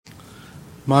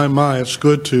My, it's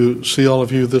good to see all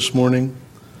of you this morning.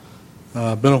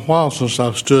 Been a while since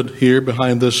I've stood here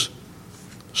behind this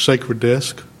sacred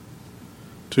desk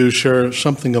to share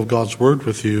something of God's Word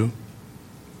with you.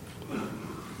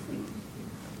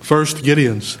 First,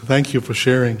 Gideons, thank you for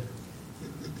sharing.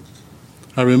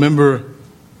 I remember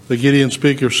the Gideon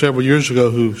speaker several years ago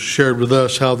who shared with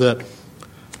us how that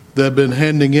they've been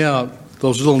handing out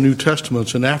those little New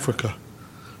Testaments in Africa.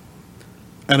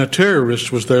 And a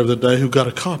terrorist was there that day who got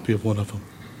a copy of one of them.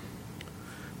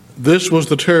 This was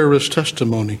the terrorist's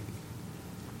testimony.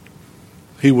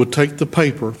 He would take the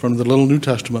paper from the little New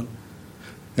Testament,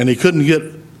 and he couldn't get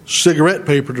cigarette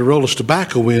paper to roll his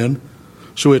tobacco in,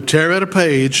 so he'd tear out a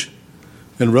page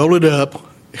and roll it up.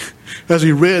 As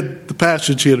he read the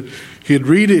passage, he'd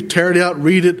read it, tear it out,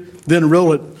 read it, then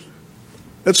roll it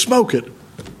and smoke it.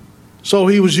 So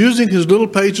he was using his little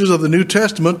pages of the New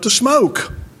Testament to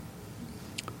smoke.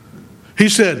 He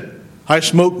said, I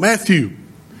smoke Matthew,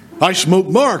 I smoke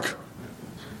Mark,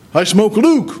 I smoke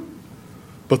Luke,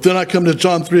 but then I come to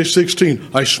John 3:16,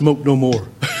 I smoke no more.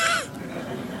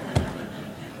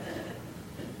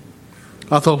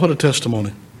 I thought, what a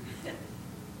testimony.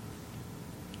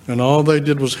 And all they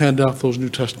did was hand out those New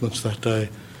Testaments that day,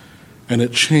 and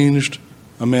it changed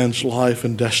a man's life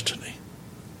and destiny.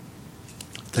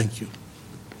 Thank you.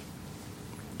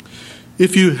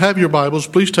 If you have your Bibles,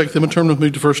 please take them and turn with me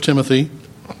to 1 Timothy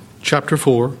chapter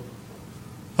 4,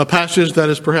 a passage that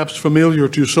is perhaps familiar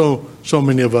to so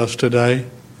many of us today.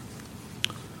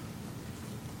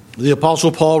 The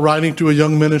Apostle Paul writing to a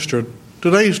young minister.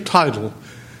 Today's title,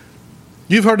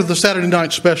 you've heard of the Saturday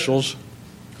night specials.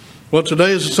 Well,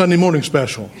 today is a Sunday morning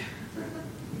special.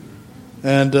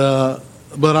 But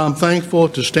I'm thankful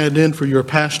to stand in for your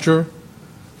pastor.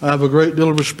 I have a great deal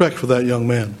of respect for that young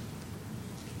man.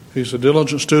 He's a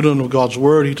diligent student of God's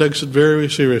Word. He takes it very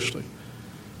seriously.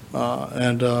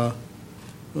 And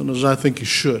as I think he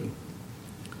should.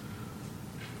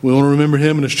 We want to remember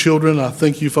him and his children. I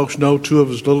think you folks know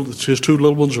his two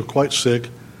little ones are quite sick.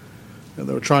 And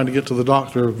they were trying to get to the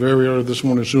doctor very early this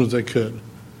morning as soon as they could.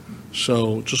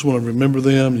 So just want to remember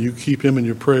them. You keep him in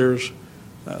your prayers,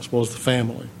 as well as the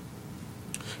family.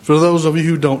 For those of you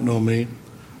who don't know me,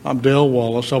 I'm Dale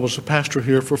Wallace. I was a pastor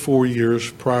here for 4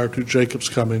 years prior to Jacob's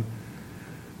coming.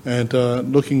 And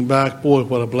looking back, boy,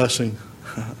 what a blessing.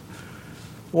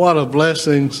 What a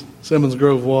blessing Simmons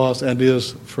Grove was and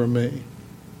is for me.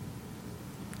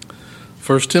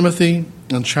 1 Timothy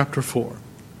and chapter 4.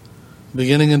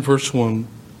 Beginning in verse 1,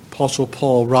 Apostle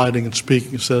Paul writing and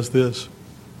speaking says this.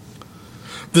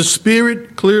 The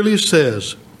Spirit clearly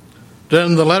says that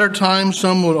in the latter times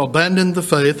some will abandon the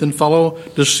faith and follow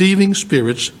deceiving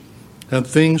spirits and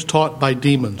things taught by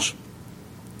demons.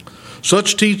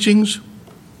 Such teachings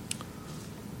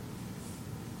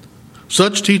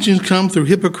come through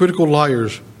hypocritical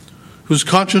liars whose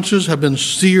consciences have been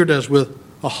seared as with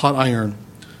a hot iron.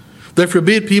 They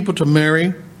forbid people to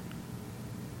marry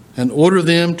and order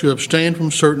them to abstain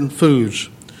from certain foods,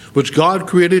 which God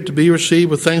created to be received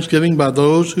with thanksgiving by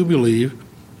those who believe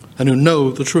and who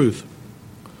know the truth.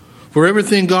 For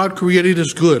everything God created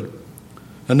is good,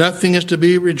 and nothing is to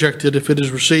be rejected if it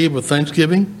is received with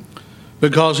thanksgiving,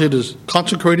 because it is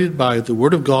consecrated by the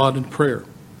word of God and prayer.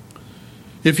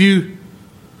 If you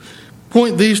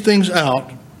point these things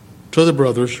out to the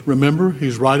brothers, remember,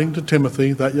 he's writing to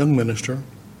Timothy, that young minister.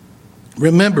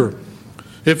 Remember,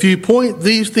 if you point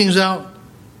these things out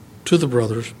to the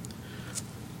brothers,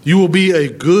 you will be a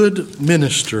good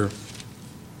minister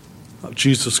of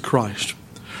Jesus Christ,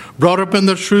 brought up in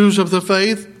the truths of the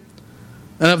faith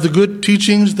and of the good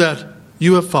teachings that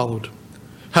you have followed.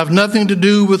 Have nothing to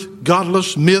do with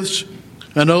godless myths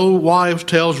and old wives'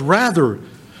 tales. Rather,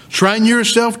 train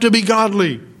yourself to be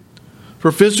godly.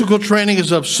 For physical training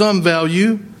is of some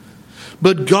value,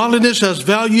 but godliness has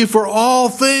value for all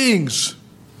things.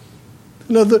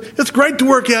 It's great to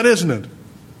work out, isn't it?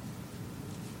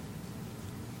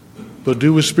 But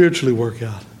do we spiritually work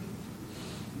out?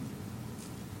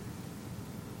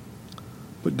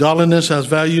 But godliness has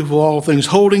value for all things,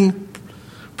 holding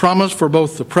promise for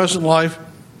both the present life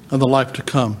and the life to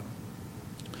come.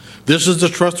 This is the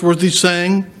trustworthy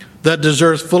saying that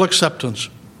deserves full acceptance.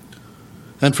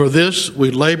 And for this we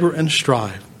labor and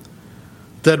strive,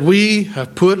 that we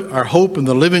have put our hope in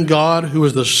the living God, who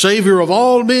is the Savior of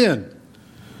all men,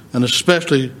 and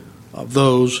especially of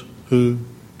those who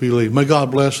believe. May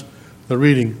God bless the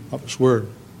reading of His Word.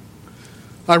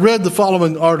 I read the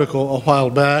following article a while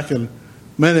back and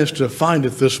managed to find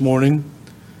it this morning.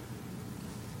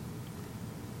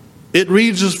 It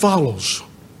reads as follows.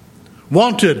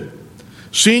 Wanted,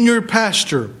 senior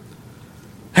pastor,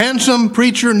 handsome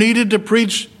preacher needed to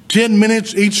preach 10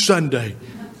 minutes each Sunday.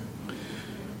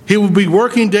 He will be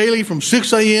working daily from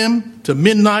 6 a.m. to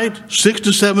midnight, 6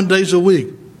 to 7 days a week.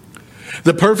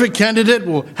 The perfect candidate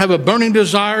will have a burning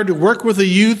desire to work with the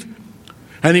youth,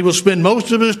 and he will spend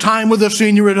most of his time with the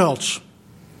senior adults.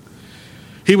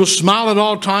 He will smile at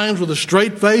all times with a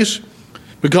straight face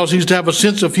because he's to have a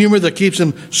sense of humor that keeps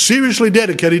him seriously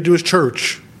dedicated to his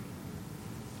church.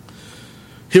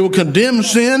 He will condemn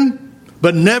sin,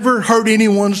 but never hurt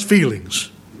anyone's feelings.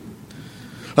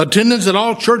 Attendance at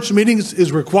all church meetings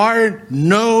is required,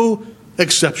 no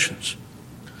exceptions.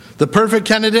 The perfect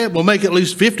candidate will make at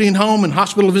least 15 home and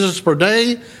hospital visits per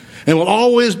day and will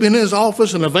always be in his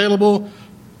office and available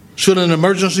should an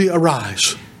emergency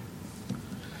arise.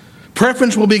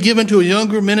 Preference will be given to a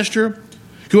younger minister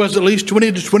who has at least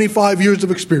 20 to 25 years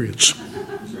of experience.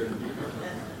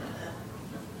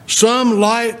 Some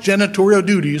light janitorial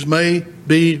duties may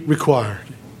be required.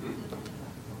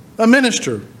 A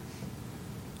minister.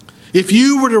 If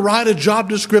you were to write a job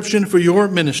description for your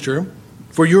minister,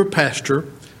 for your pastor,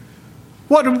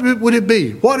 what would it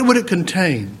be? What would it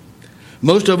contain?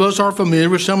 Most of us are familiar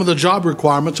with some of the job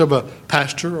requirements of a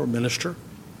pastor or minister.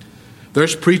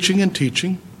 There's preaching and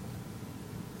teaching.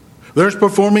 There's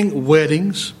performing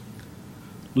weddings,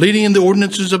 leading in the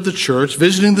ordinances of the church,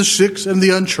 visiting the sick and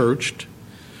the unchurched,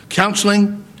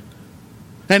 counseling,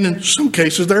 and in some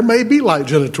cases there may be light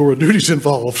janitorial duties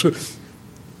involved.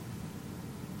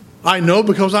 I know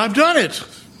because I've done it.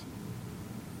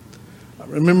 I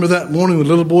remember that morning the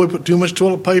little boy put too much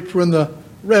toilet paper in the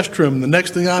restroom. The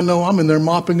next thing I know, I'm in there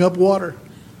mopping up water.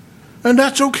 And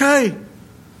that's okay.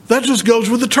 That just goes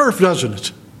with the turf, doesn't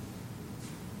it?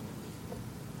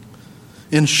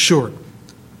 In short,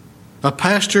 a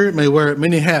pastor may wear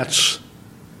many hats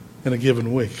in a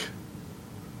given week.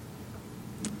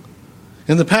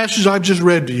 In the passage I've just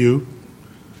read to you,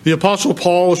 the Apostle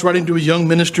Paul was writing to a young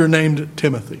minister named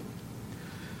Timothy.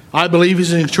 I believe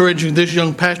he's encouraging this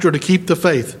young pastor to keep the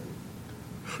faith,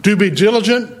 to be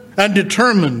diligent and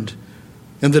determined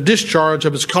in the discharge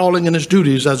of his calling and his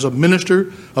duties as a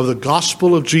minister of the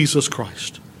gospel of Jesus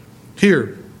Christ.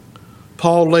 Here,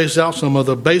 Paul lays out some of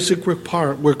the basic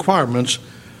requirements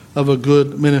of a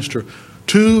good minister.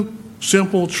 Two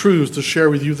simple truths to share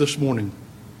with you this morning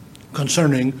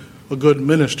concerning a good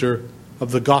minister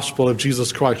of the gospel of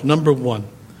Jesus Christ. Number one,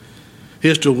 he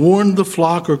is to warn the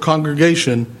flock or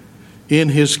congregation in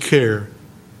his care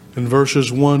in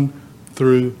verses 1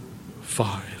 through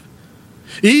 5.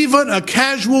 Even a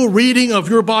casual reading of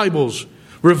your Bibles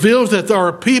reveals that there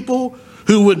are people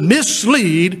who would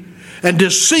mislead and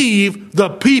deceive the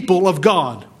people of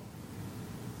God.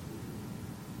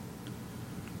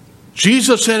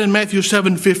 Jesus said in Matthew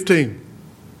 7:15,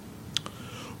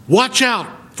 "Watch out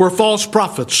for false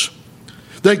prophets.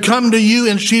 They come to you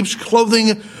in sheep's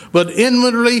clothing, but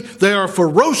inwardly they are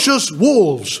ferocious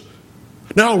wolves."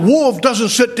 Now, a wolf doesn't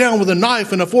sit down with a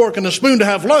knife and a fork and a spoon to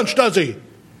have lunch, does he?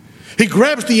 He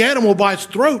grabs the animal by its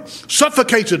throat,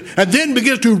 suffocates it, and then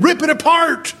begins to rip it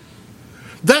apart.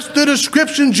 That's the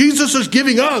description Jesus is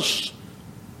giving us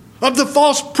of the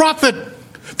false prophet.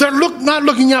 They're not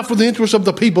looking out for the interests of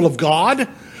the people of God.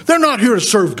 They're not here to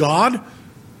serve God.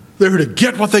 They're here to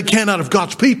get what they can out of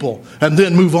God's people and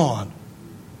then move on.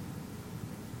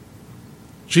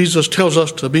 Jesus tells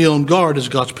us to be on guard as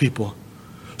God's people.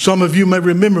 Some of you may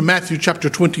remember Matthew chapter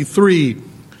 23,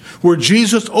 where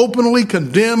Jesus openly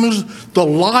condemns the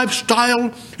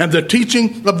lifestyle and the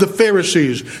teaching of the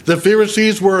Pharisees. The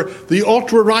Pharisees were the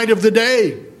ultra-right of the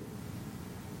day.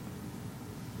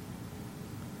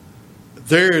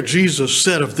 There Jesus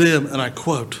said of them, and I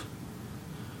quote,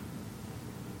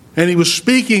 and he was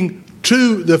speaking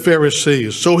to the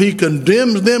Pharisees, so he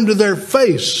condemns them to their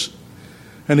face,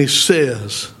 and he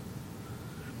says,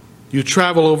 "You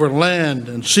travel over land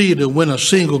and sea to win a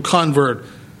single convert,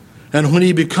 and when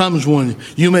he becomes one,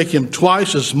 you make him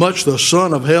twice as much the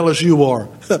son of hell as you are."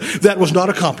 That was not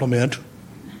a compliment.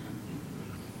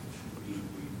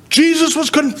 Jesus was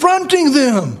confronting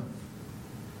them.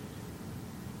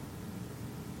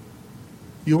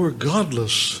 You are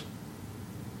godless,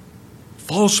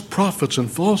 false prophets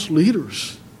and false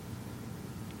leaders.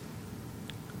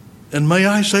 And may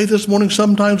I say this morning,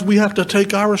 sometimes we have to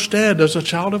take our stand as a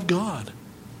child of God.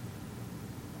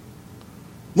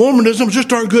 Mormonism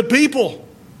just aren't good people.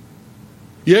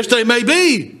 Yes, they may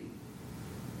be.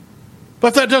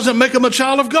 But that doesn't make them a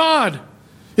child of God.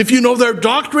 If you know their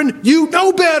doctrine, you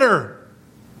know better.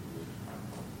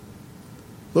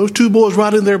 Those two boys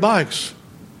riding their bikes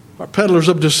are peddlers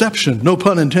of deception, no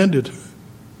pun intended.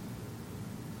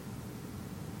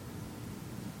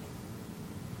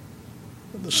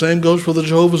 The same goes for the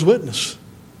Jehovah's Witness,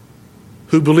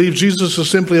 who believe Jesus is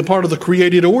simply a part of the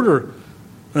created order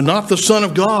and not the Son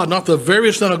of God, not the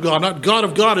very Son of God, not God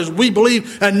of God, as we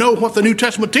believe and know what the New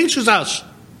Testament teaches us.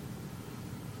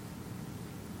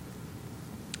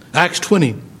 Acts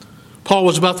 20. Paul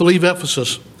was about to leave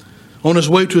Ephesus on his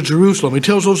way to Jerusalem. He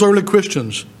tells those early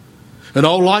Christians, in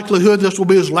all likelihood, this will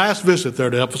be his last visit there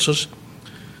to Ephesus,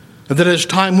 and that his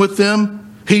time with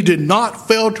them, he did not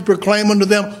fail to proclaim unto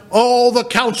them all the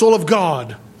counsel of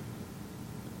God.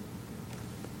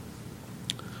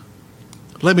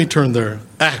 Let me turn there.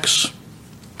 Acts,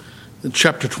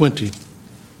 chapter 20.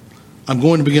 I'm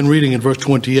going to begin reading in verse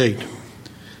 28.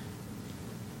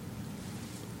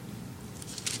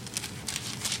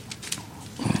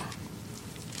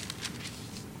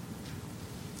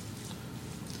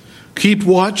 Keep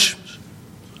watch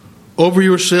over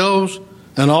yourselves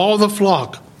and all the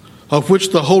flock of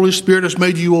which the Holy Spirit has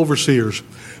made you overseers.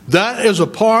 That is a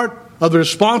part of the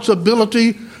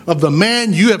responsibility of the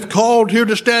man you have called here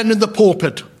to stand in the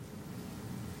pulpit.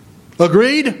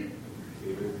 Agreed?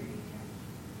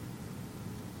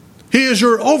 He is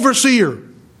your overseer.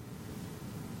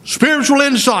 Spiritual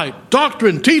insight,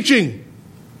 doctrine, teaching.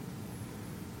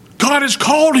 God has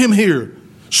called him here,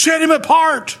 set him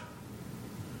apart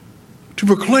to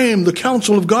proclaim the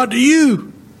counsel of God to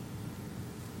you.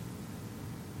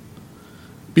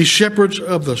 Be shepherds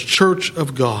of the church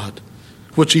of God,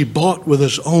 which he bought with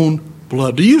his own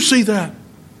blood. Do you see that?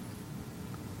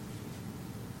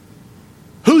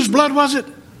 Whose blood was it?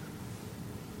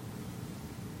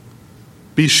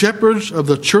 Be shepherds of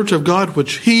the church of God,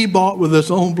 which he bought with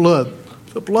his own blood.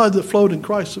 The blood that flowed in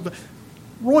Christ.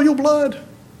 Royal blood.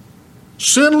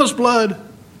 Sinless blood.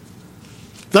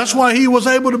 That's why he was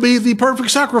able to be the perfect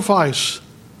sacrifice.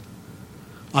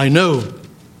 I know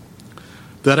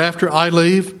that after I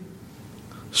leave,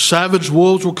 savage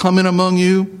wolves will come in among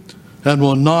you and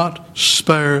will not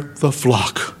spare the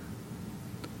flock.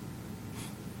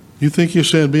 You think you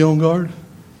said be on guard?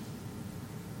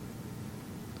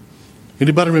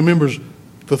 Anybody remembers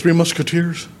the Three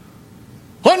Musketeers?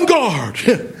 On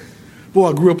guard! Boy,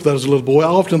 I grew up with that as a little boy. I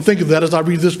often think of that as I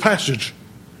read this passage.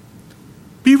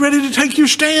 Be ready to take your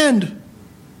stand.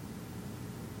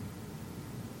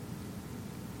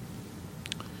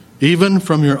 Even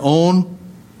from your own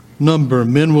number,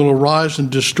 men will arise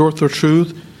and distort the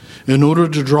truth in order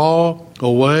to draw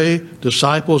away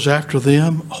disciples after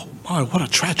them. Oh my, what a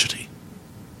tragedy.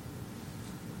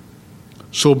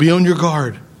 So be on your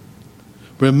guard.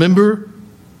 Remember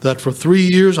that for 3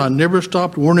 years I never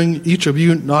stopped warning each of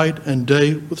you night and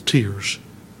day with tears.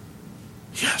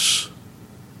 Yes.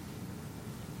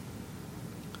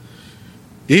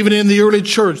 Even in the early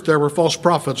church, there were false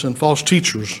prophets and false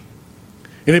teachers.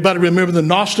 Anybody remember the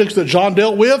Gnostics that John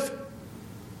dealt with?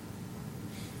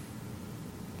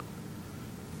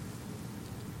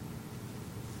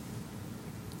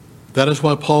 That is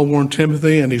why Paul warned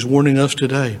Timothy, and he's warning us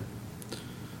today.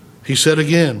 He said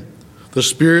again, the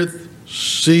Spirit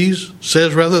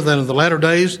says rather that in the latter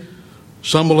days,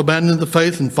 some will abandon the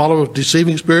faith and follow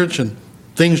deceiving spirits and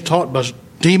things taught by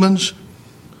demons.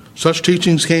 Such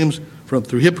teachings came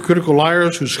through hypocritical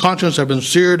liars whose conscience have been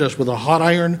seared as with a hot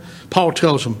iron. Paul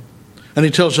tells them, and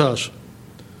he tells us,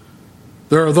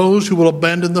 there are those who will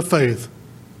abandon the faith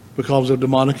because of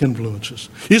demonic influences.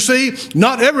 You see,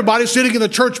 not everybody sitting in the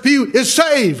church pew is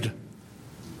saved.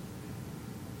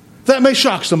 That may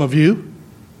shock some of you.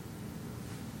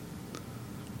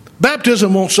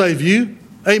 Baptism won't save you.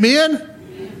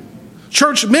 Amen?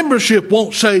 Church membership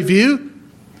won't save you.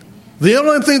 The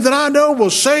only thing that I know will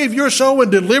save your soul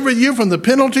and deliver you from the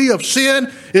penalty of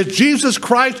sin is Jesus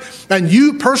Christ and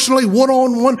you personally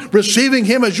one-on-one receiving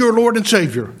him as your Lord and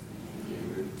Savior.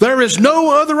 There is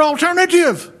no other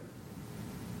alternative.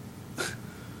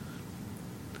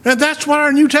 And that's what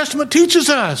our New Testament teaches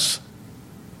us.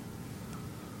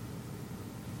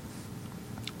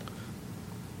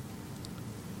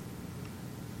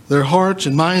 Their hearts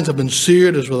and minds have been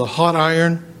seared as with a hot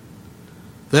iron.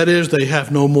 That is, they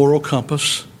have no moral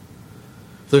compass.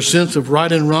 Their sense of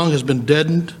right and wrong has been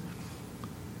deadened.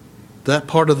 That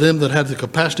part of them that had the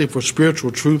capacity for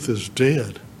spiritual truth is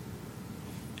dead.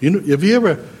 You know, have you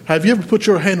ever put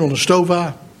your hand on a stove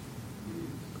eye?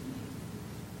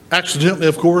 Accidentally,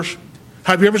 of course.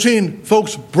 Have you ever seen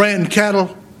folks brand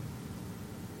cattle?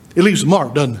 It leaves a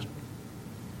mark, doesn't it?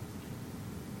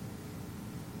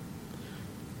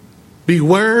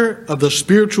 Beware of the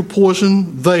spiritual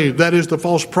poison they, that is the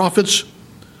false prophets,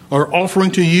 are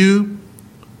offering to you,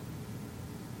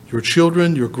 your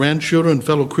children, your grandchildren,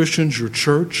 fellow Christians, your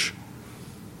church.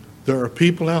 There are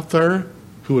people out there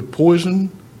who would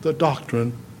poison the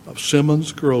doctrine of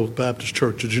Simmons Grove Baptist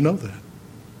Church. Did you know that?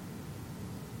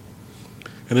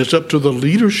 And it's up to the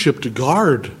leadership to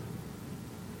guard.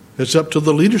 It's up to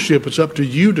the leadership. It's up to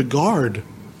you to guard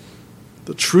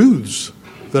the truths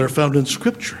that are found in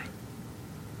Scripture.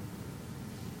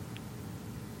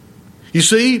 You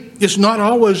see, it's not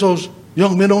always those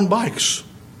young men on bikes.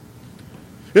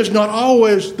 It's not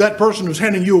always that person who's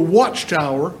handing you a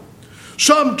watchtower.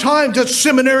 Sometimes it's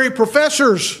seminary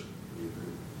professors.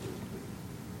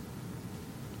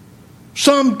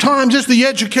 Sometimes it's the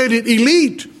educated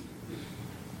elite.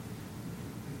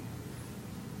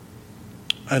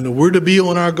 And we're to be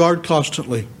on our guard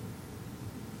constantly.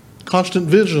 Constant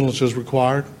vigilance is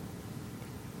required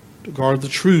to guard the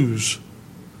truths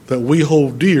that we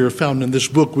hold dear found in this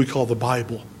book we call the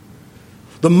Bible.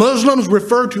 The Muslims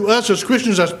refer to us as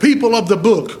Christians as people of the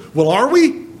book. Well, are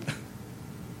we?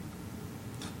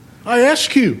 I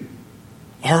ask you,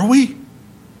 are we?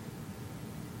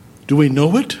 Do we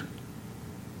know it?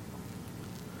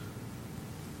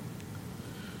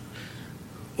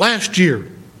 Last year,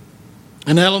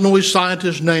 an Illinois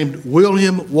scientist named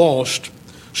William Walsh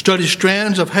studied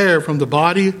strands of hair from the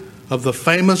body of the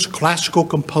famous classical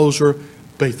composer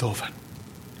Beethoven.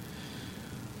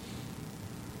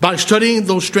 By studying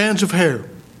those strands of hair,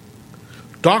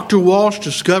 Dr. Walsh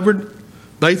discovered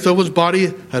Beethoven's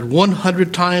body had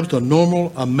 100 times the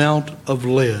normal amount of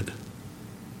lead.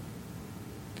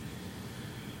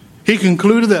 He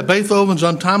concluded that Beethoven's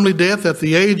untimely death at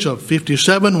the age of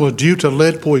 57 was due to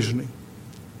lead poisoning.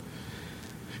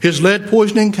 His lead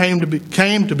poisoning came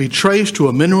to be traced to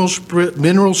a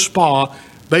mineral spa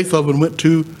Beethoven went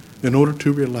to in order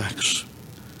to relax.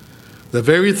 The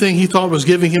very thing he thought was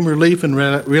giving him relief and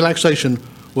relaxation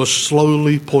was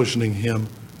slowly poisoning him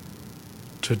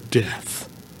to death.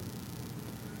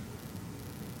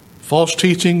 False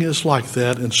teaching is like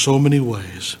that in so many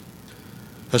ways.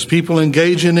 As people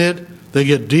engage in it, they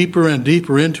get deeper and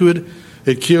deeper into it.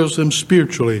 It kills them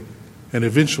spiritually and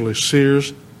eventually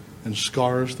sears and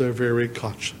scars their very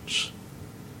conscience.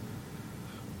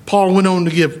 Paul went on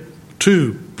to give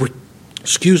two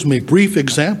brief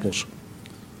examples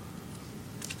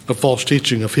of false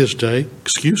teaching of his day.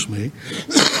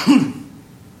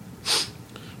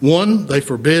 One, they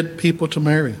forbid people to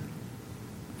marry.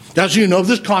 As you know,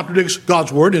 this contradicts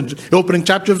God's word in the opening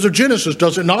chapters of Genesis,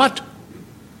 does it not?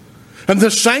 And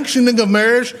the sanctioning of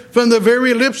marriage from the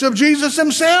very lips of Jesus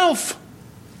himself.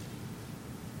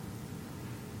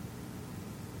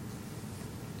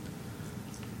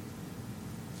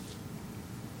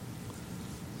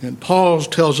 And Paul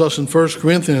tells us in 1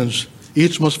 Corinthians,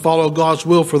 each must follow God's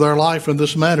will for their life in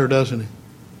this matter, doesn't he?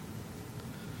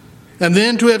 And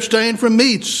then to abstain from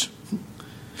meats.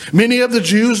 Many of the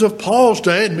Jews of Paul's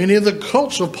day and many of the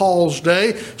cults of Paul's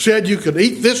day said you could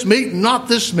eat this meat and not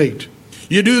this meat.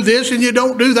 You do this and you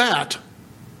don't do that.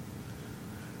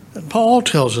 And Paul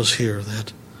tells us here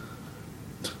that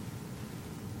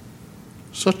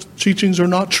such teachings are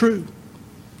not true.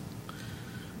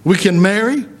 We can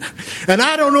marry, and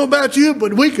I don't know about you,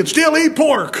 but we can still eat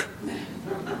pork.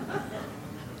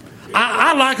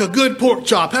 I like a good pork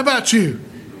chop. How about you?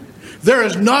 There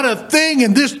is not a thing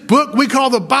in this book we call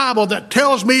the Bible that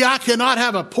tells me I cannot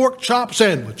have a pork chop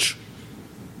sandwich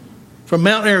from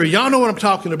Mount Airy. Y'all know what I'm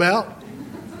talking about.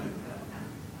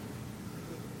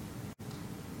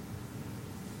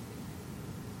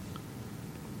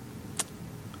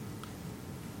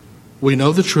 We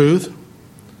know the truth.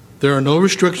 There are no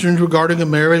restrictions regarding a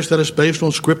marriage that is based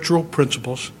on scriptural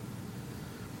principles.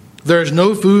 There is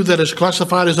no food that is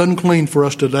classified as unclean for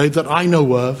us today that I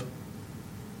know of.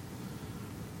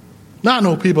 Now, I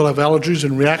know people have allergies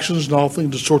and reactions and all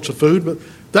things to sorts of food, but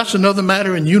that's another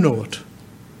matter and you know it.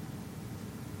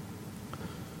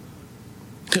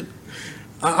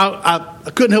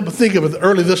 I couldn't help but think of it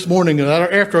early this morning, and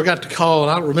after I got the call,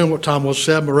 and I don't remember what time it was,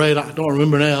 7 or 8, I don't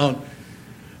remember now.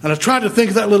 And I tried to think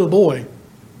of that little boy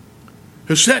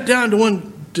who sat down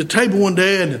to the table one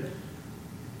day, and it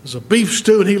was a beef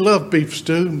stew, and he loved beef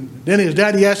stew. And then his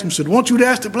daddy asked him, said, "I want you to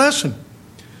ask the blessing."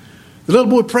 The little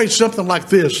boy prayed something like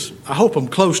this. I hope I'm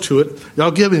close to it.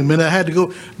 Y'all give me a minute. I had to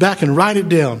go back and write it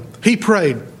down. He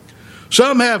prayed,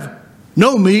 "Some have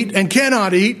no meat and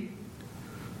cannot eat.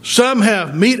 Some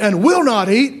have meat and will not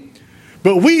eat.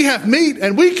 But we have meat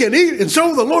and we can eat, and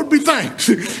so the Lord be thanked."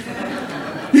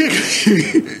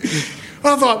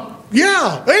 I thought,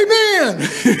 yeah, amen.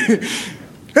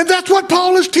 And that's what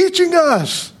Paul is teaching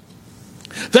us.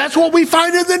 That's what we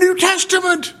find in the New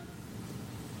Testament.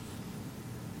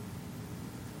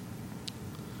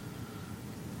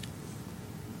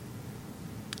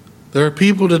 There are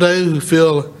people today who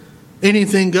feel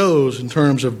anything goes in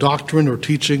terms of doctrine or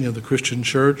teaching in the Christian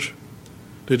church.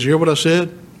 Did you hear what I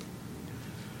said?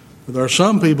 There are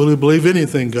some people who believe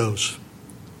anything goes.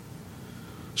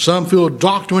 Some feel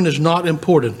doctrine is not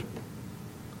important.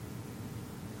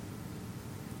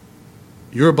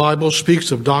 Your Bible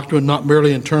speaks of doctrine not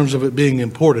merely in terms of it being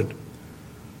important,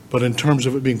 but in terms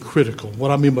of it being critical.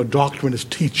 What I mean by doctrine is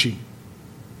teaching.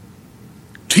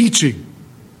 Teaching.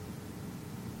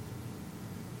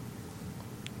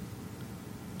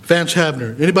 Vance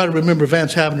Havner. Anybody remember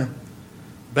Vance Havner?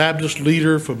 Baptist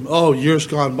leader from, years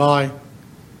gone by.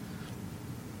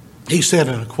 He said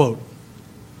in a quote,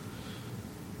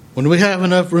 "When we have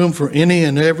enough room for any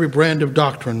and every brand of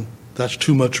doctrine, that's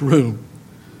too much room.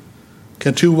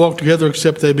 Can two walk together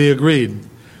except they be agreed?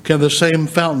 Can the same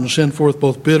fountain send forth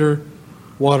both bitter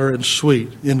water and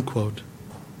sweet?" End quote.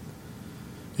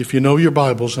 If you know your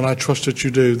Bibles, and I trust that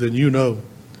you do, then you know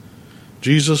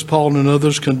Jesus, Paul, and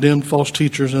others condemned false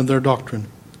teachers and their doctrine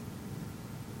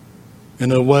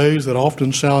in a ways that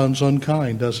often sounds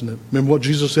unkind, doesn't it? Remember what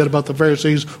Jesus said about the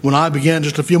Pharisees when I began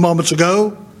just a few moments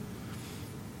ago?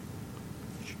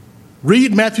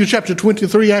 Read Matthew chapter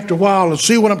 23 after a while and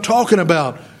see what I'm talking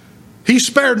about. He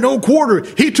spared no quarter.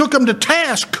 He took them to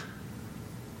task.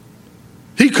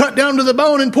 He cut down to the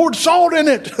bone and poured salt in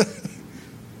it.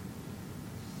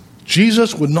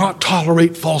 Jesus would not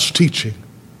tolerate false teaching.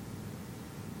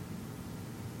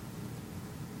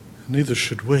 Neither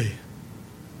should we.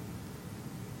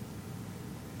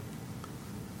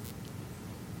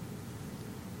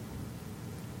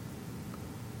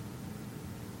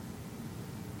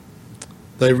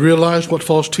 They realize what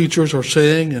false teachers are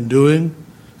saying and doing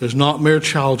is not mere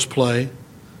child's play,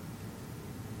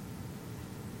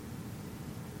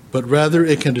 but rather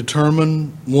it can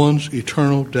determine one's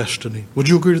eternal destiny. Would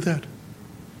you agree to that?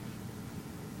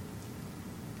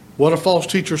 What a false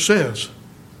teacher says,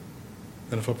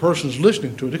 and if a person's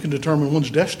listening to it, it can determine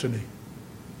one's destiny.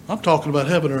 I'm talking about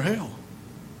heaven or hell.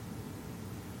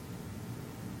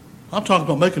 I'm talking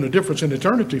about making a difference in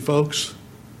eternity, folks.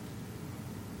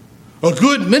 A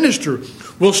good minister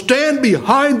will stand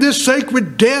behind this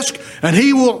sacred desk and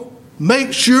he will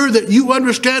make sure that you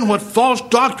understand what false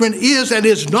doctrine is and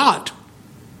is not.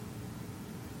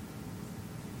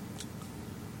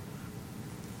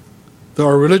 There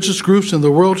are religious groups in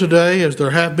the world today, as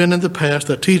there have been in the past,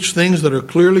 that teach things that are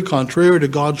clearly contrary to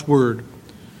God's Word.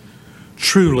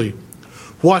 Truly,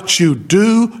 what you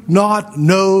do not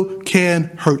know can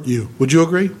hurt you. Would you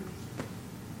agree?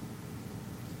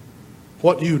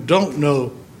 What you don't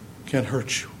know can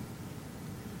hurt you.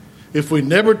 If we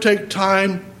never take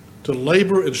time to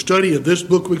labor and study in this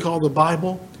book we call the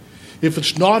Bible, if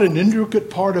it's not an intricate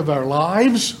part of our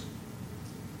lives,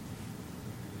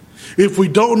 if we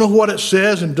don't know what it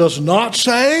says and does not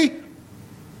say,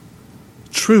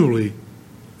 truly,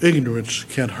 ignorance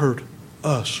can hurt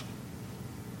us.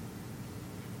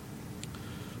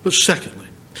 But secondly,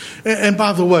 and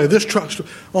by the way, this truck's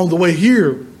on the way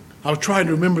here, I was trying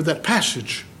to remember that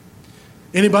passage.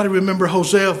 Anybody remember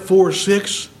Hosea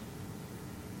 4:6?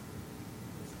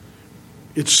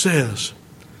 It says,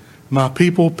 "My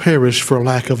people perish for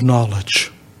lack of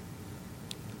knowledge."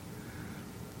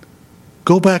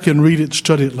 Go back and read it,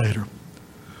 study it later.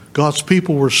 God's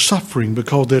people were suffering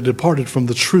because they departed from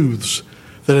the truths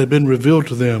that had been revealed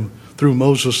to them through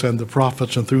Moses and the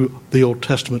prophets and through the Old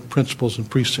Testament principles and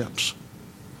precepts.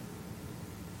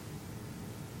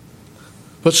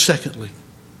 But secondly,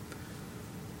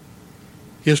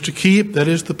 he is to keep, that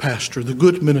is the pastor, the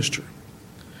good minister.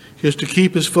 He is to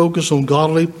keep his focus on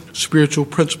godly spiritual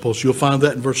principles. You'll find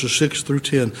that in verses 6 through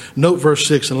 10. Note verse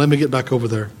 6, and let me get back over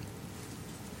there.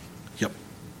 Yep.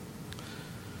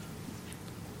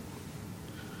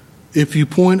 If you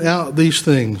point out these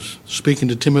things, speaking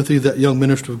to Timothy, that young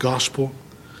minister of gospel,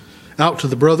 out to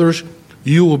the brothers,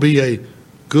 you will be a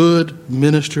good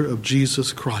minister of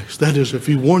Jesus Christ. That is, if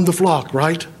you warn the flock,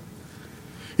 right?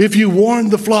 If you warn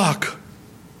the flock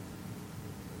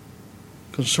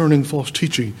concerning false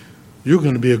teaching, you're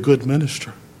going to be a good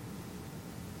minister.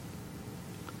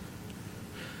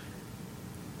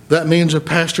 That means a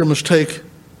pastor must take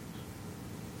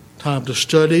time to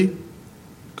study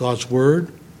God's Word,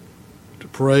 to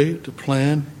pray, to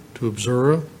plan, to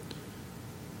observe.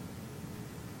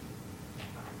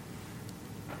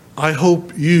 I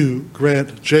hope you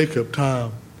grant Jacob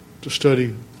time to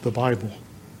study the Bible.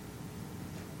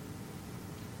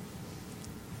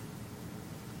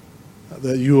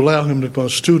 That you allow him to become a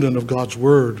student of God's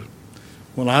Word.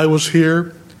 When I was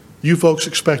here, you folks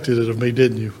expected it of me,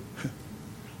 didn't you?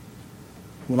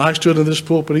 When I stood in this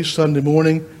pulpit each Sunday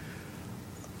morning,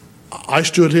 I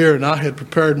stood here and I had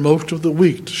prepared most of the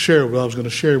week to share what I was going to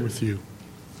share with you.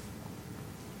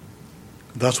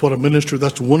 That's what a minister,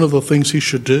 that's one of the things he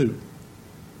should do.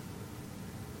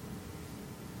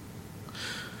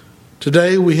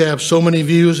 Today we have so many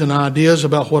views and ideas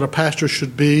about what a pastor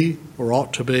should be or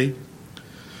ought to be.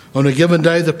 On a given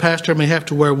day, the pastor may have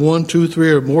to wear 1, 2,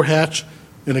 3, or more hats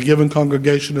in a given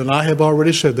congregation, and I have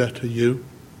already said that to you.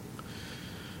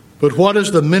 But what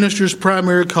is the minister's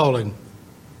primary calling?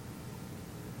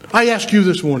 I ask you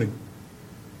this morning,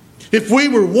 if we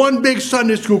were one big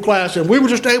Sunday school class and we were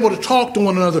just able to talk to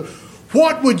one another,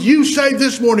 what would you say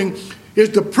this morning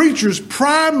is the preacher's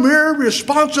primary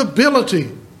responsibility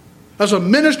as a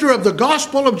minister of the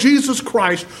gospel of Jesus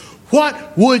Christ?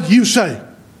 What would you say?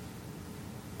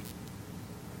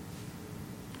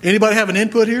 Anybody have an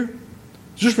input here?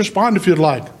 Just respond if you'd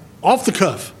like. Off the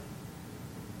cuff.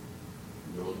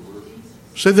 Know the word.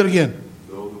 Say that again.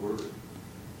 Know the word.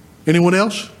 Anyone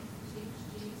else?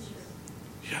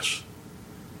 Yes.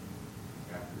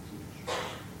 After teach.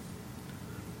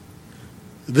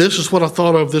 This is what I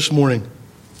thought of this morning,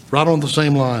 right on the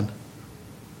same line.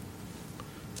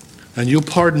 And you'll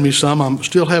pardon me some. I'm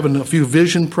still having a few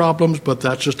vision problems, but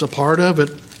that's just a part of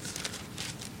it.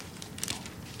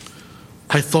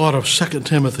 I thought of 2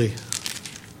 Timothy.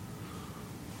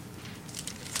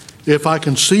 If I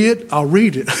can see it, I'll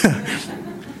read it.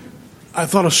 I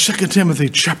thought of 2 Timothy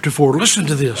chapter 4. Listen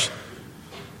to this.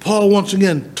 Paul once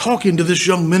again talking to this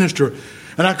young minister.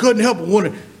 And I couldn't help but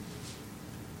wonder,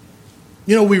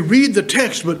 we read the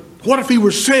text, but what if he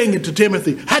were saying it to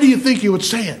Timothy? How do you think he would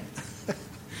say it?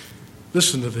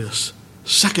 Listen to this.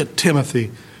 2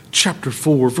 Timothy chapter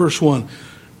 4, verse 1.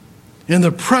 In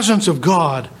the presence of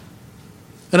God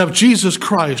and of Jesus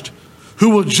Christ, who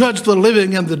will judge the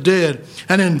living and the dead,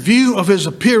 and in view of his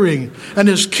appearing and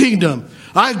his kingdom,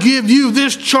 I give you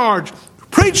this charge.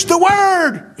 Preach the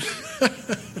word.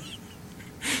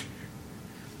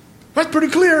 That's pretty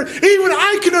clear. Even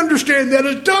I can understand that,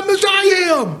 as dumb as I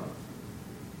am.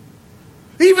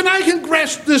 Even I can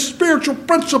grasp this spiritual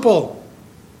principle.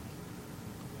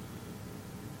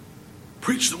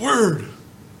 Preach the word.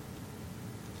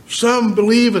 Some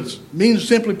believe it means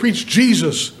simply preach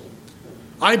Jesus.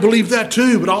 I believe that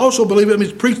too, but I also believe it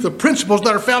means preach the principles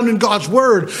that are found in God's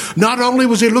Word. Not only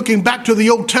was he looking back to the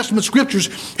Old Testament scriptures,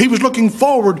 he was looking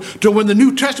forward to when the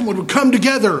New Testament would come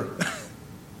together.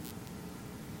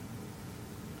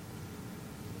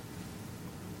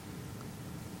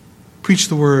 Preach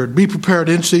the Word. Be prepared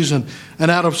in season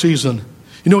and out of season.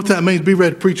 You know what that means? Be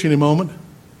ready to preach any moment.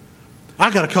 I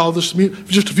got a call this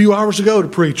just a few hours ago to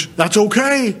preach. That's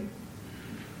okay.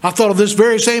 I thought of this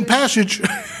very same passage.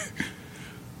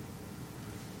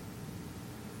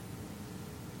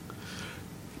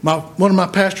 One of my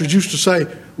pastors used to say,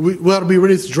 we ought to be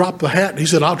ready to drop the hat. He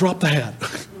said, I'll drop the hat.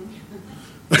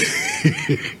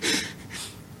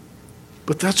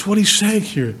 But that's what he's saying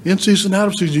here. In season, out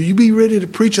of season. You be ready to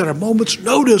preach at a moment's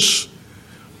notice.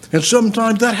 And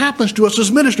sometimes that happens to us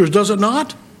as ministers, does it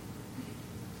not?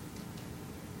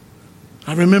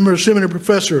 I remember a seminary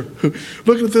professor who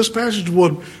looked at this passage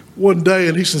one day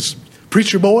and he says,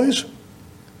 preacher boys,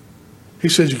 he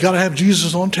says, you got to have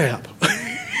Jesus on tap.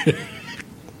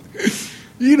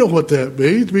 You know what that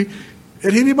means.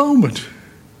 At any moment.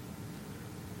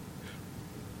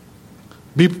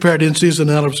 Be prepared in season,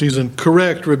 out of season.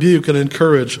 Correct, rebuke, and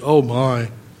encourage. Oh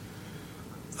my.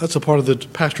 That's a part of the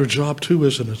pastor's job too,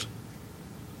 isn't it?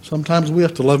 Sometimes we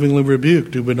have to lovingly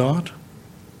rebuke, do we not?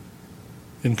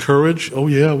 Encourage. Oh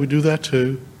yeah, we do that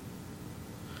too.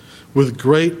 With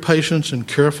great patience and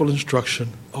careful instruction.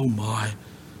 Oh my.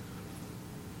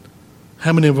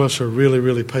 How many of us are really,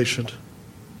 really patient?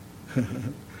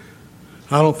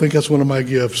 I don't think that's one of my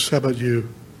gifts. How about you?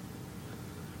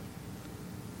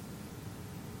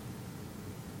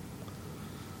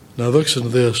 Now listen to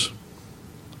this.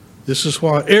 This is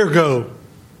why, ergo,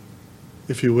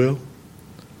 if you will,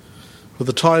 for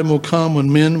the time will come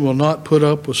when men will not put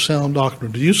up with sound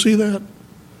doctrine. Do you see that?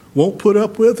 Won't put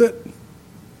up with it?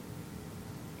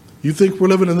 You think we're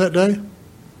living in that day?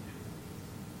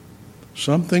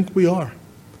 Some think we are.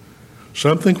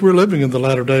 Some think we're living in the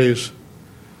latter days.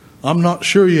 I'm not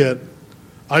sure yet.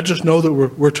 I just know that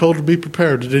we're told to be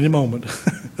prepared at any moment.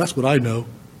 That's what I know.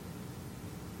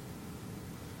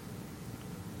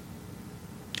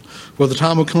 For the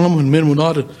time will come when men will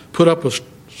not put up with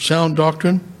sound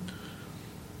doctrine.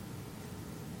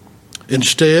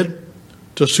 Instead,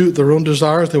 to suit their own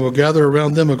desires, they will gather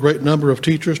around them a great number of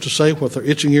teachers to say what their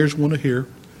itching ears want to hear.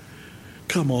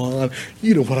 Come on,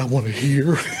 you know what I want to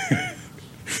hear.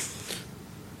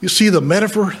 You see the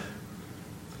metaphor?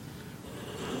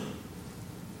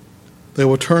 They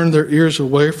will turn their ears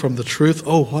away from the truth.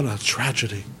 Oh, what a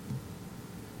tragedy.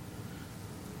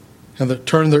 And they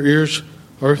turn their ears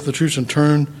away from the truth and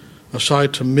turn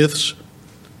aside to myths.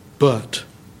 But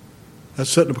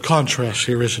that's setting up a contrast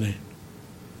here, isn't he?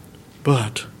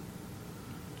 But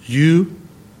you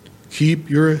keep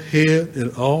your head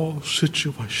in all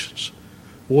situations.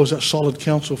 Was that solid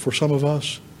counsel for some of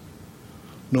us?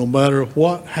 No matter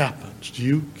what happens,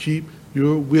 you keep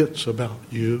your wits about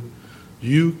you.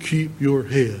 You keep your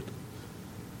head.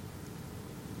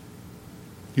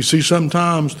 You see,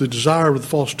 sometimes the desire of the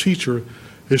false teacher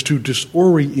is to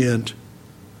disorient,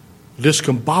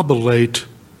 discombobulate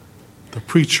the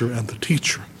preacher and the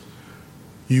teacher.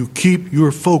 You keep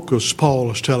your focus, Paul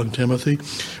is telling Timothy,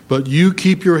 but you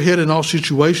keep your head in all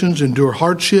situations, endure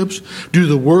hardships, do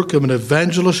the work of an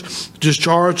evangelist,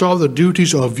 discharge all the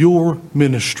duties of your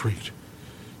ministry.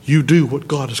 You do what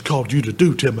God has called you to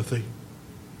do, Timothy.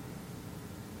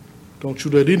 Don't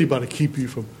you let anybody keep you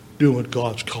from doing what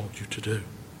God's called you to do.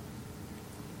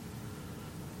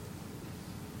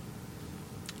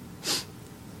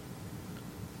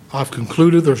 I've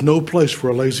concluded there's no place for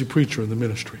a lazy preacher in the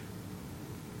ministry.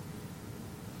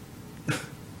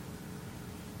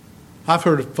 I've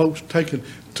heard of folks picking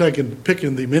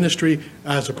the ministry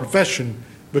as a profession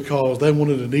because they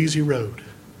wanted an easy road.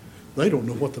 They don't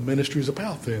know what the ministry is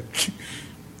about then.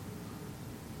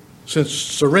 Since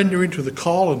surrendering to the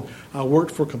call, and I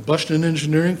worked for combustion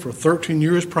engineering for 13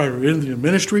 years prior to entering the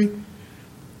ministry.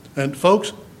 And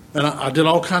folks, and I did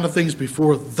all kinds of things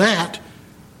before that,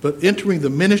 but entering the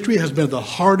ministry has been the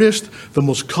hardest, the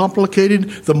most complicated,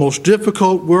 the most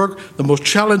difficult work, the most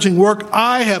challenging work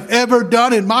I have ever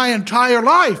done in my entire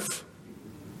life.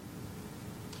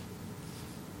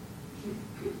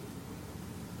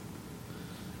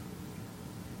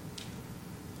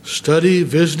 Study,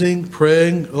 visiting,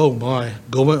 praying, oh my,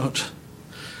 going on.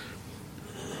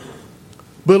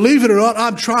 Believe it or not,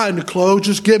 I'm trying to close.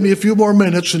 Just give me a few more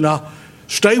minutes and I'll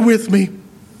stay with me.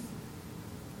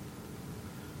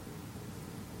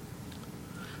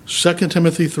 2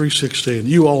 Timothy 3:16.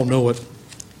 You all know it.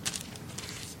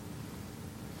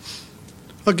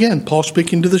 Again, Paul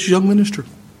speaking to this young minister.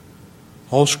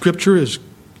 All Scripture is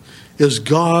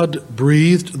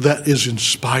God-breathed, that is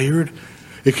inspired.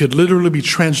 It could literally be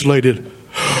translated,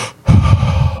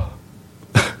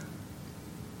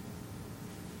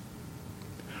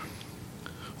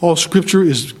 all Scripture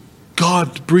is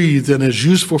God-breathed and is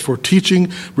useful for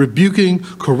teaching, rebuking,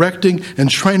 correcting,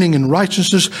 and training in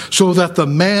righteousness, so that the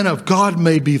man of God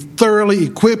may be thoroughly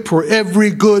equipped for every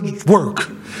good work.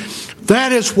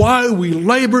 That is why we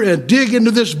labor and dig into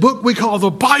this book we call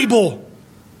the Bible.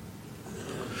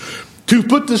 To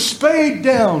put the spade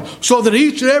down so that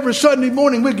each and every Sunday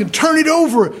morning we can turn it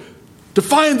over to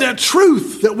find that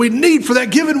truth that we need for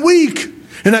that given week,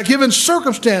 in that given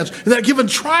circumstance, in that given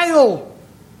trial.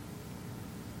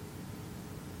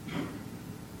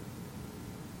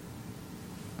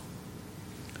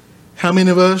 How many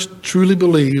of us truly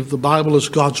believe the Bible is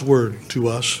God's Word to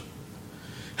us?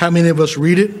 How many of us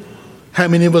read it? How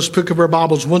many of us pick up our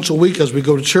Bibles once a week as we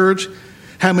go to church?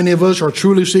 How many of us are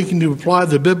truly seeking to apply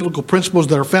the biblical principles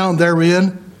that are found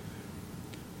therein?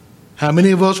 How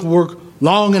many of us work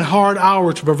long and hard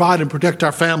hours to provide and protect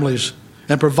our families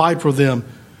and provide for them?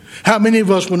 How many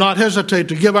of us will not hesitate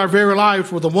to give our very lives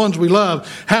for the ones we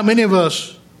love? How many of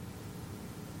us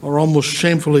are almost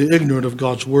shamefully ignorant of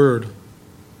God's Word?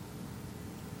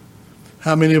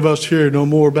 How many of us here know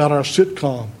more about our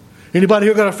sitcom? Anybody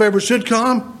here got a favorite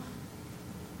sitcom?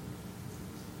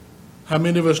 How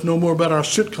many of us know more about our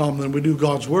sitcom than we do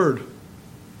God's Word?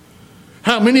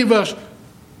 How many of us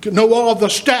know all the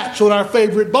stats on our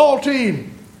favorite ball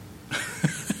team?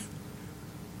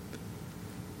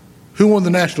 Who won the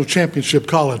national championship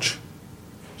college?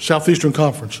 Southeastern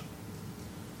Conference.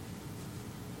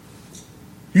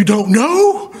 You don't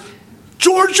know?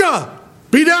 Georgia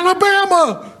beat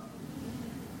Alabama.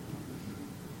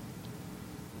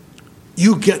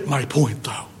 You get my point,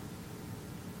 though.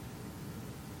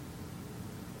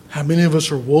 How many of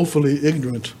us are woefully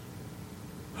ignorant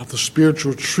of the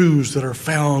spiritual truths that are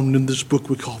found in this book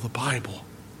we call the Bible?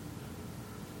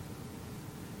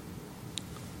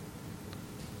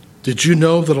 Did you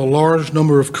know that a large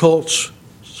number of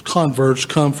converts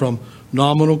come from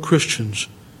nominal Christians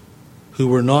who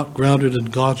were not grounded in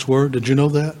God's Word? Did you know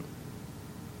that?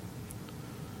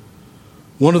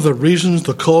 One of the reasons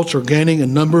the cults are gaining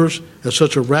in numbers at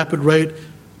such a rapid rate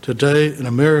today in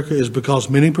America is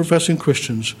because many professing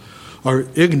Christians are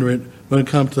ignorant when it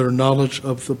comes to their knowledge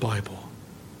of the Bible.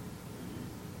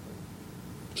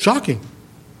 Shocking.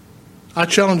 I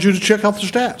challenge you to check out the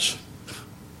stats.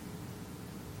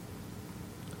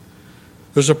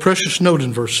 There's a precious note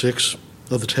in verse 6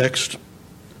 of the text.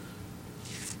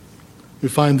 We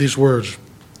find these words: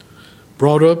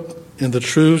 brought up in the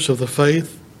truths of the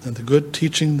faith and the good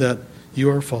teaching that you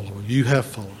have followed.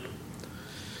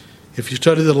 If you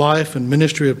study the life and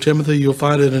ministry of Timothy, you'll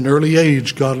find at an early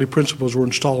age godly principles were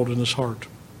installed in his heart.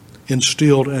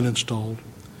 Instilled and installed.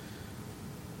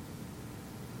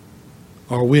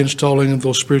 Are we installing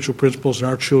those spiritual principles in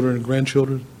our children and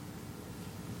grandchildren?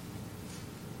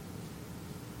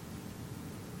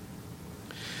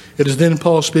 It is then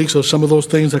Paul speaks of some of those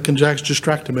things that can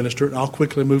distract the minister, and I'll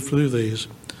quickly move through these.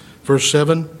 Verse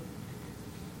 7.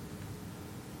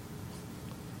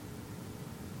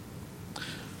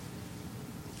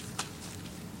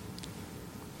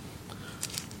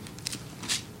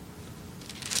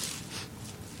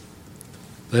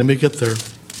 Let me get there.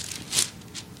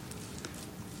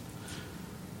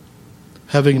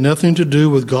 Having nothing to do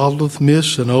with godless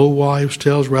myths and old wives'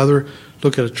 tales, rather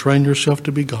look at it, train yourself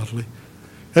to be godly.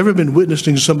 Ever been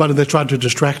witnessing to somebody that tried to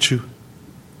distract you?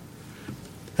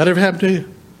 That ever happened to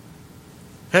you?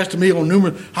 Has to me on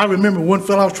numerous. I remember one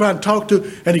fellow I was trying to talk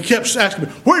to, and he kept asking me,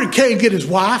 "Where did Cain get his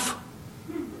wife?"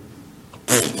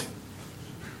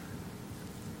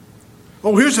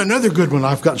 Oh, here's another good one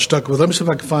I've gotten stuck with. Let me see if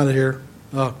I can find it here.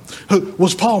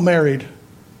 Was Paul married?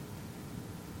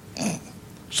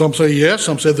 Some say yes,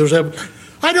 some say there's evidence.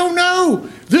 I don't know.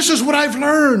 This is what I've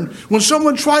learned. When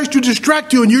someone tries to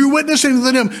distract you and you're witnessing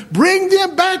to them, bring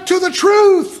them back to the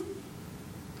truth.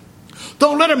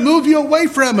 Don't let them move you away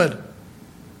from it.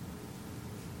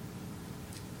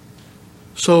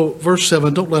 So, verse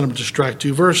 7, don't let them distract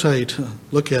you. Verse 8,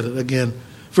 look at it again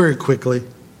very quickly.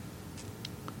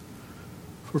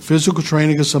 For physical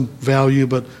training has some value,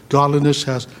 but godliness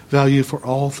has value for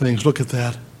all things. Look at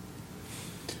that.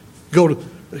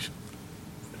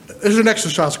 There's an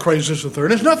exercise craze, this and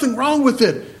third. There's nothing wrong with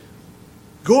it.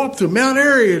 Go up to Mount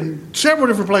Airy and several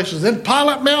different places. Then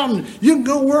Pilot Mountain. You can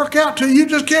go work out till you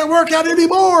just can't work out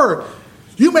anymore.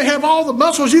 You may have all the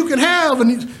muscles you can have.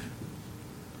 And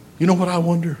you know what I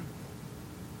wonder?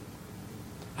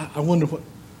 I wonder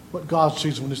what God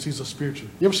sees when he sees us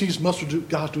spiritually. You ever see his muscles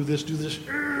guys do this,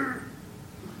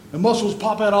 and muscles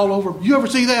pop out all over? You ever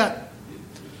see that?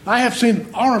 I have seen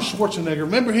Arnold Schwarzenegger.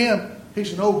 Remember him?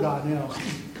 He's an old guy now.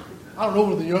 I don't know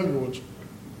one of the younger ones.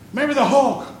 Maybe the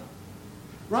Hulk.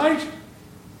 Right?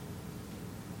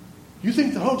 You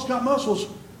think the Hulk's got muscles?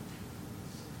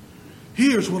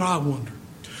 Here's what I wonder.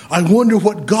 I wonder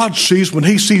what God sees when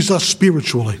he sees us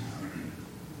spiritually.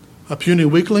 A puny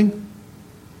weakling?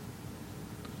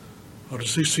 Or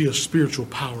does he see a spiritual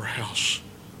powerhouse?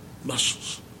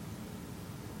 Muscles.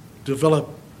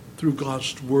 Developed through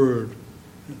God's word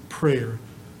and prayer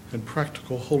and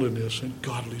practical holiness and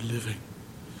godly living.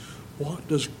 What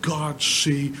does God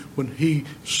see when he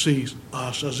sees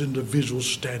us as individuals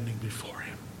standing before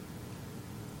him?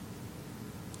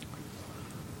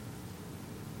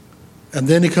 And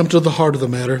then he comes to the heart of the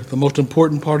matter, the most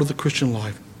important part of the Christian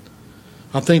life.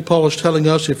 I think Paul is telling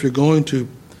us if you're going to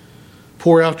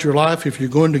pour out your life, if you're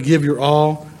going to give your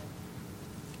all,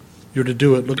 you're to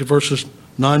do it. Look at verses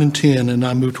 9 and 10, and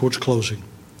I move towards closing.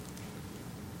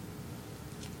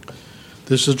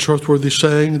 This is a trustworthy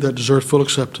saying that deserves full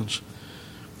acceptance.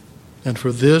 And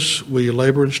for this we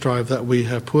labor and strive, that we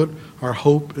have put our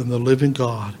hope in the living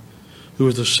God, who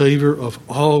is the Savior of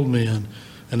all men,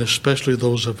 and especially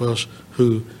those of us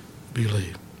who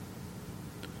believe.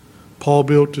 Paul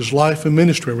built his life and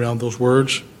ministry around those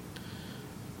words.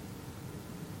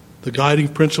 The guiding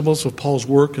principles of Paul's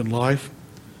work and life.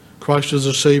 Christ is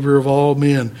the Savior of all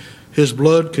men. His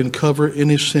blood can cover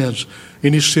any sin.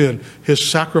 His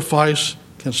sacrifice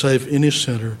can save any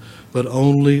sinner, but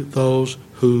only those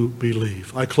who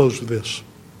believe. I close with this.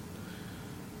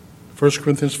 1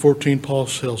 Corinthians 14, Paul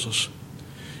tells us,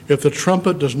 if the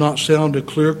trumpet does not sound a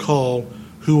clear call,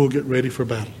 who will get ready for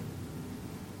battle?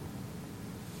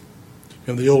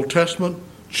 In the Old Testament,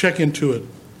 check into it.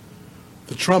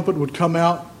 The trumpet would come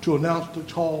out to announce the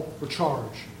call for charge.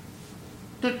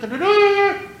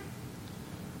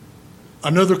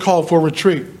 Another call for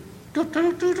retreat.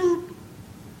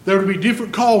 There would be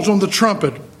different calls on the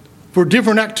trumpet for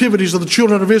different activities of the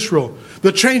children of Israel.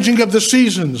 The changing of the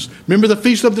seasons. Remember the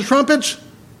Feast of the Trumpets?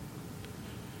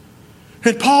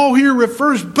 And Paul here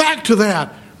refers back to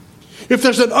that. If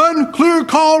there's an unclear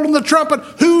call on the trumpet,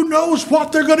 who knows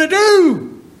what they're going to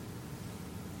do?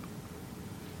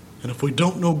 And if we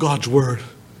don't know God's word,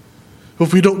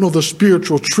 if we don't know the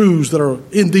spiritual truths that are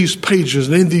in these pages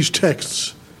and in these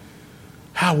texts,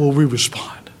 how will we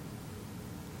respond?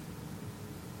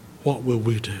 What will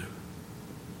we do?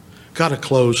 Got to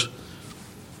close.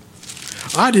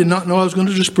 I did not know I was going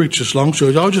to just preach this long, so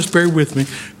y'all just bear with me.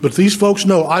 But these folks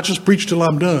know I just preach till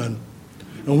I'm done.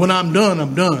 And when I'm done,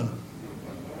 I'm done.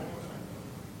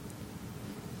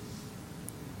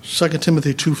 2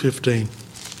 Timothy 2:15.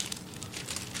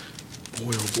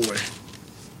 Boy, oh boy.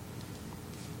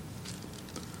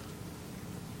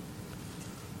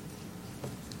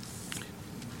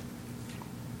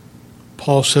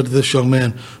 Paul said to this young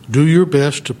man, do your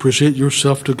best to present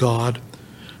yourself to God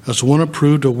as one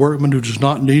approved, a workman who does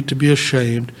not need to be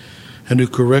ashamed and who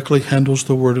correctly handles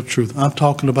the word of truth. I'm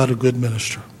talking about a good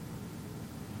minister.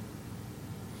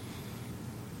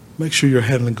 Make sure you're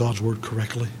handling God's word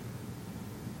correctly.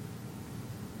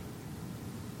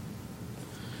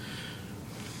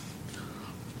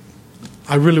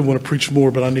 I really want to preach more,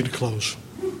 but I need to close.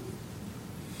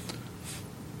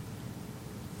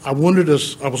 I wondered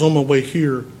as I was on my way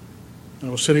here, and I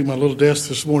was sitting at my little desk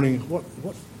this morning,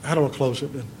 how do I close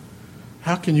it? And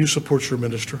how can you support your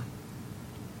minister?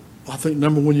 I think,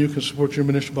 number one, you can support your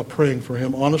minister by praying for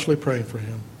him, honestly praying for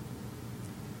him.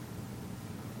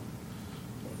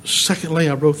 Secondly,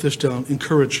 I wrote this down,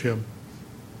 encourage him.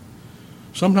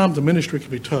 Sometimes the ministry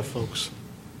can be tough, folks.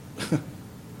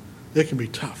 It can be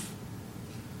tough.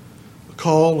 A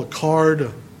call, a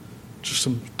card, just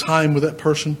some time with that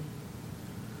person.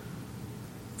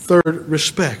 Third,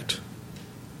 respect.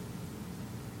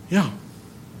 Yeah.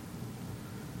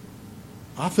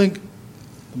 I think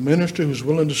the minister who's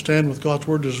willing to stand with God's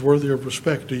word is worthy of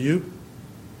respect. Do you?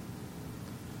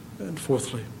 And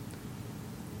fourthly,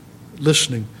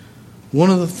 listening. One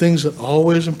of the things that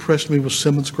always impressed me was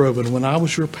Simmons Grove. And when I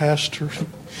was your pastor,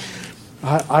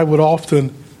 I would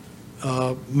often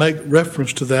make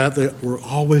reference to that. They were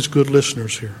always good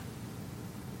listeners here.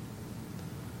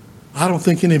 I don't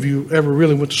think any of you ever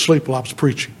really went to sleep while I was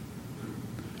preaching,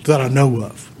 that I know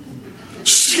of.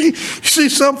 See,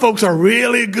 some folks are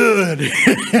really good.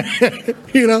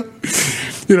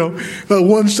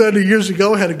 One Sunday years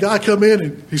ago, I had a guy come in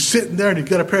and he's sitting there and he's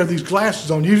got a pair of these glasses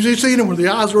on. You've seen them where the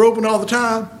eyes are open all the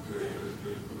time.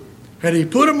 And he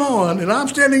put them on, and I'm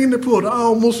standing in the pool. I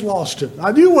almost lost it.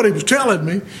 I knew what he was telling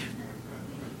me.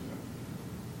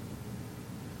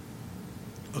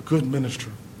 A good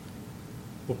minister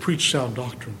will preach sound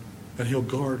doctrine, and he'll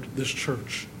guard this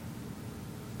church.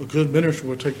 A good minister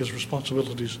will take his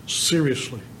responsibilities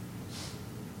seriously.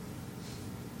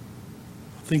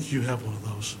 I think you have one of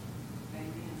those.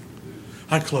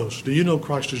 I close. Do you know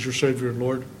Christ as your Savior and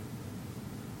Lord?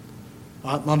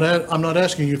 I'm not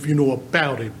asking you if you know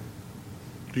about Him.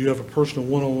 Do you have a personal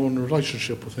one-on-one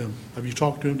relationship with Him? Have you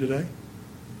talked to Him today?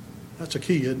 That's a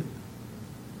key, isn't it?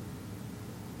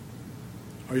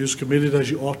 Are you as committed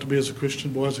as you ought to be as a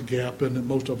Christian? Boy, that's a gap, and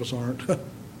most of us aren't.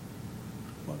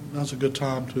 Now's a good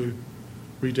time to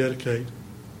rededicate.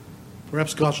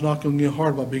 Perhaps God's knocking on your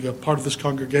heart about being a part of this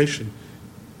congregation.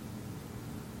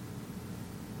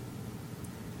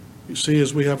 You see,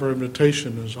 as we have our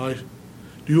invitation, do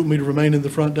you want me to remain in the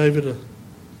front, David?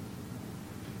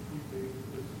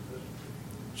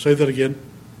 Say that again.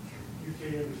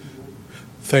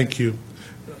 Thank you.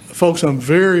 Folks, I'm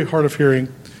very hard of hearing.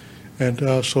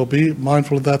 And so be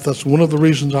mindful of that. That's one of the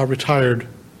reasons I retired,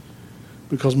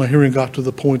 because my hearing got to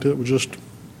the point that it just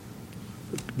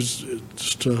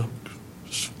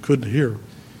couldn't hear.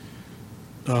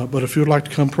 But if you would like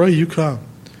to come pray, you come.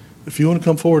 If you want to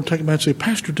come forward and take a man and say,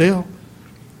 Pastor Dale,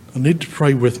 I need to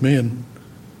pray with me, and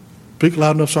speak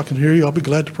loud enough so I can hear you, I'll be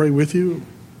glad to pray with you.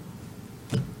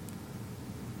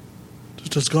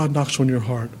 Just as God knocks on your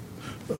heart.